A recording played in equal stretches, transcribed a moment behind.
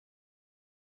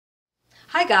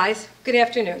Hi guys, good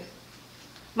afternoon.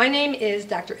 My name is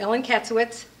Dr. Ellen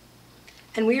Katzowitz,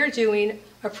 and we are doing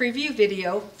a preview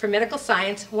video for Medical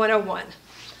Science 101.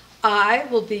 I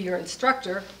will be your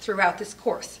instructor throughout this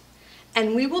course,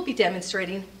 and we will be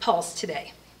demonstrating pulse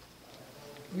today.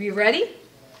 Are you ready?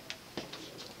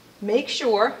 Make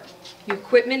sure your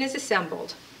equipment is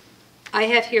assembled. I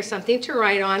have here something to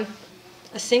write on,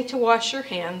 a sink to wash your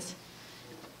hands,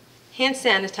 hand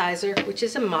sanitizer, which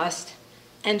is a must,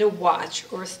 and a watch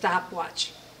or a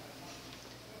stopwatch.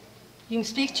 You can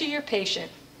speak to your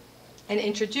patient and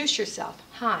introduce yourself.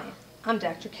 Hi, I'm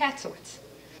Dr. Katzowitz.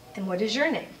 And what is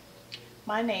your name?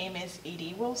 My name is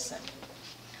Edie Wilson.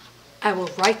 I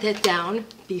will write that down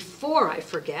before I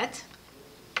forget,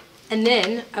 and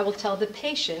then I will tell the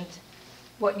patient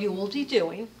what you will be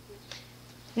doing.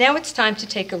 Now it's time to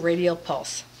take a radial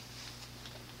pulse.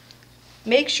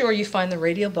 Make sure you find the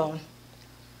radial bone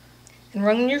and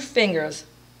run your fingers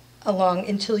along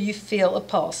until you feel a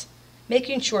pulse,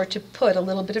 making sure to put a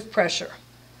little bit of pressure.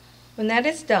 When that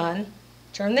is done,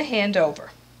 turn the hand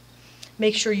over.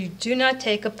 Make sure you do not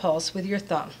take a pulse with your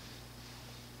thumb.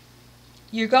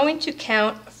 You're going to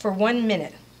count for 1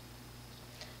 minute.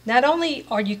 Not only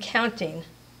are you counting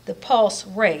the pulse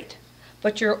rate,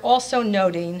 but you're also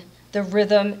noting the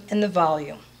rhythm and the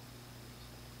volume.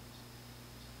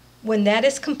 When that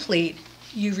is complete,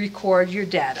 you record your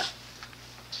data.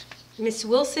 Miss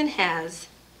Wilson has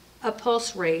a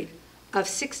pulse rate of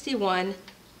 61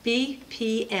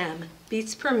 BPM,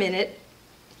 beats per minute.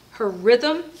 Her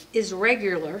rhythm is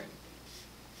regular,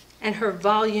 and her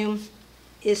volume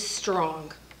is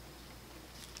strong.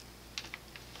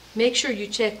 Make sure you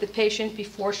check the patient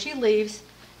before she leaves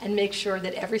and make sure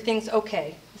that everything's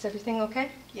okay. Is everything okay?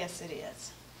 Yes, it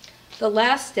is. The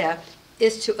last step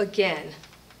is to, again,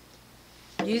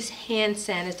 use hand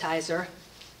sanitizer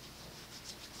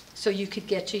so you could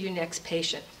get to your next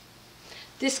patient.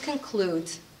 This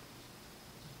concludes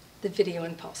the video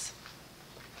and pulse.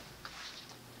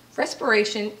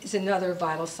 Respiration is another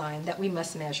vital sign that we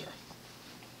must measure.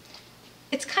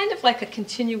 It's kind of like a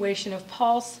continuation of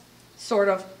pulse, sort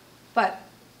of, but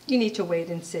you need to wait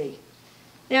and see.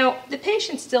 Now, the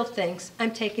patient still thinks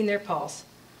I'm taking their pulse,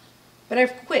 but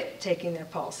I've quit taking their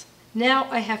pulse. Now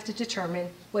I have to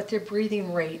determine what their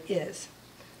breathing rate is.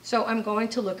 So I'm going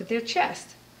to look at their chest.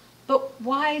 But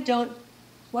why do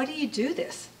you do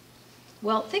this?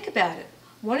 Well, think about it.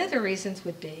 One of the reasons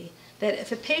would be that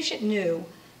if a patient knew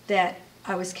that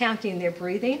I was counting their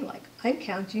breathing, like I'm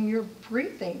counting your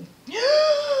breathing,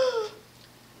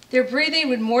 their breathing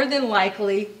would more than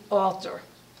likely alter.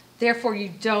 Therefore, you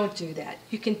don't do that.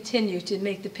 You continue to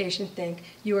make the patient think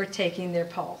you are taking their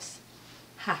pulse.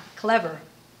 Ha, clever.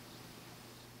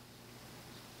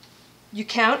 You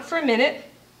count for a minute.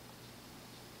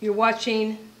 You're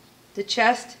watching the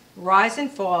chest rise and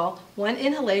fall, 1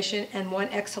 inhalation and 1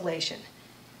 exhalation.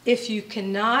 If you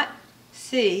cannot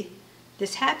see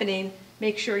this happening,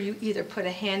 make sure you either put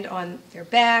a hand on their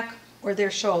back or their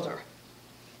shoulder.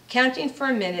 Counting for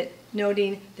a minute,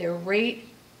 noting their rate,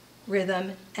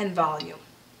 rhythm, and volume.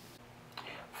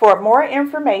 For more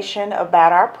information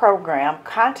about our program,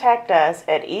 contact us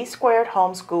at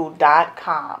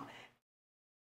esquaredhomeschool.com.